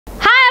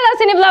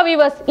Hello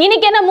viewers,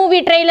 இன்னைக்கு என்ன movie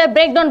trailer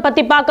break down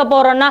பத்தி பார்க்க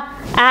போறோம்னா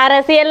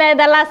அரசியல்ல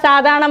இதெல்லாம்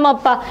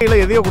சாதாரணமாப்பா. இல்ல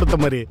எதையோ கொடுத்த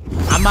மாதிரி.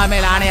 அம்மா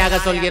மேல் ஆணையாக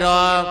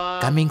சொல்கிறோம்.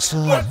 Coming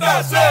soon.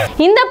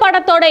 இந்த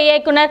படத்தோட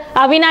இயக்குனர்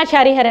அவினாஷ்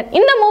ஹரிஹரன்.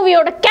 இந்த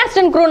மூவியோட கேஸ்ட்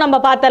அண்ட் க்ரூ நம்ம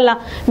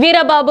பார்த்தறலாம்.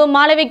 வீரபாபு,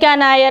 மாளவிகா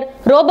நாயர்,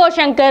 ரோபோ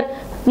சங்கர்,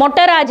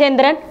 மொட்ட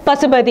ராஜேந்திரன்,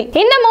 பசுபதி.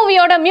 இந்த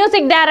மூவியோட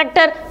music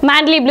director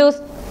manly blues,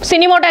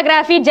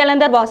 cinematography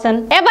Jalandhar Vasan.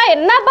 ஏப்பா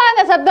என்னப்பா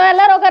அந்த சத்தம்,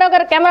 எல்லாரும்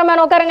உட்கார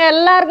கேமராமேன் உட்காருங்க,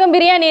 எல்லாருக்கும்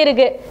பிரியாணி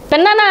இருக்கு.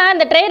 என்னன்னா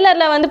இந்த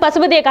ட்ரெய்லர்ல வந்து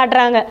பசுபதியை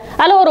காட்டுறாங்க,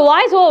 அதுல ஒரு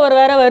வாய்ஸ் ஓவர்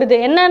வேற வருது.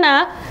 என்னன்னா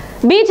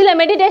பீச்சில்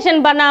மெடிடேஷன்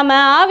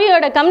பண்ணாமல்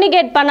ஆவியோட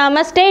கம்யூனிகேட்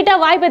பண்ணாமல்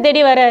ஸ்ட்ரெயிட்டாக வாய்ப்பை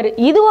தேடி வர்றாரு.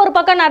 இது ஒரு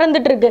பக்கம்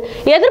நடந்துட்டு இருக்கு.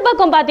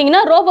 எதிர்பக்கம்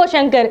பார்த்தீங்கன்னா ரோபோ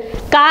சங்கர்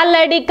கால்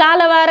அடி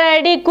காலை வர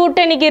அடி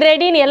கூட்டணிக்கு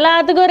ரெடின்னு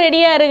எல்லாத்துக்கும்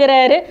ரெடியாக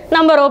இருக்கிறாரு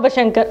நம்ம ரோபோ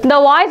சங்கர். இந்த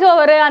வாய்ஸ்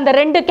ஓவர் அந்த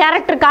ரெண்டு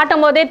கேரக்டர்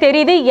காட்டும் போதே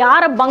தெரியுது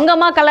யாரை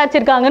பங்கமாக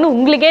கலாச்சிருக்காங்கன்னு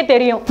உங்களுக்கே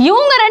தெரியும்.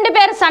 இவங்க ரெண்டு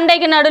பேர்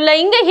சண்டைக்கு நடுவில்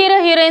இங்கே ஹீரோ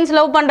ஹீரோயின்ஸ்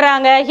லவ்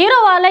பண்ணுறாங்க.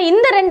 ஹீரோவால்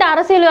இந்த ரெண்டு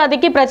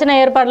அரசியல்வாதிக்கு பிரச்சனை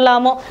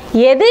ஏற்படலாமோ,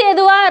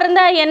 எதுவாக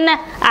இருந்தால் என்ன,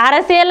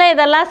 அரசியலில்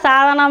இதெல்லாம்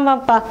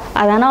சாதாரணமாப்பா,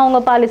 அதானா உங்க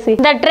பாலிசி.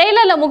 இந்த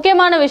ட்ரெய்லர்ல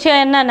முக்கியமான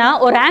விஷயம் என்னன்னா,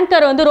 ஒரு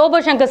ஆங்கர் வந்து ரோபோ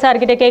சங்கர் சார்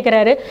கிட்ட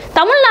கேக்குறாரு,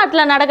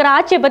 தமிழ்நாட்டுல நடக்கிற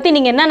ஆட்சியை பத்தி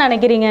நீங்க என்ன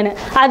நினைக்கிறீங்கன்னு.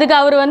 அதுக்கு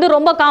அவர் வந்து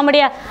ரொம்ப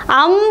காமெடியா,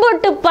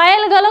 அம்புட்டு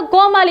பயல்களும்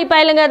கோமாளி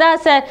பயலுங்க தான்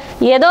சார்,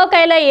 ஏதோ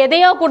கையில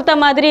எதையோ கொடுத்த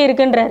மாதிரி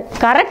இருக்குன்றார்.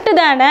 கரெக்ட்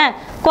தானே,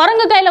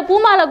 குரங்கு கையில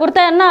பூமாலை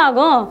கொடுத்தா என்ன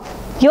ஆகும்?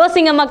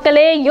 யோசிங்க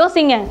மக்களே,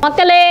 யோசிங்க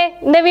மக்களே.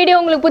 இந்த வீடியோ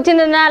உங்களுக்கு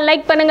பிடிச்சிருந்ததுன்னா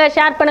லைக் பண்ணுங்க,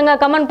 ஷேர் பண்ணுங்க,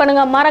 கமெண்ட்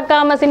பண்ணுங்க,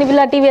 மறக்காம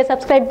சினிபில்லா டிவியை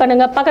சப்ஸ்கிரைப்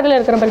பண்ணுங்க, பக்கத்துல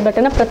இருக்கிற பெல்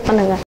பட்டனை பிரஸ்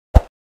பண்ணுங்க.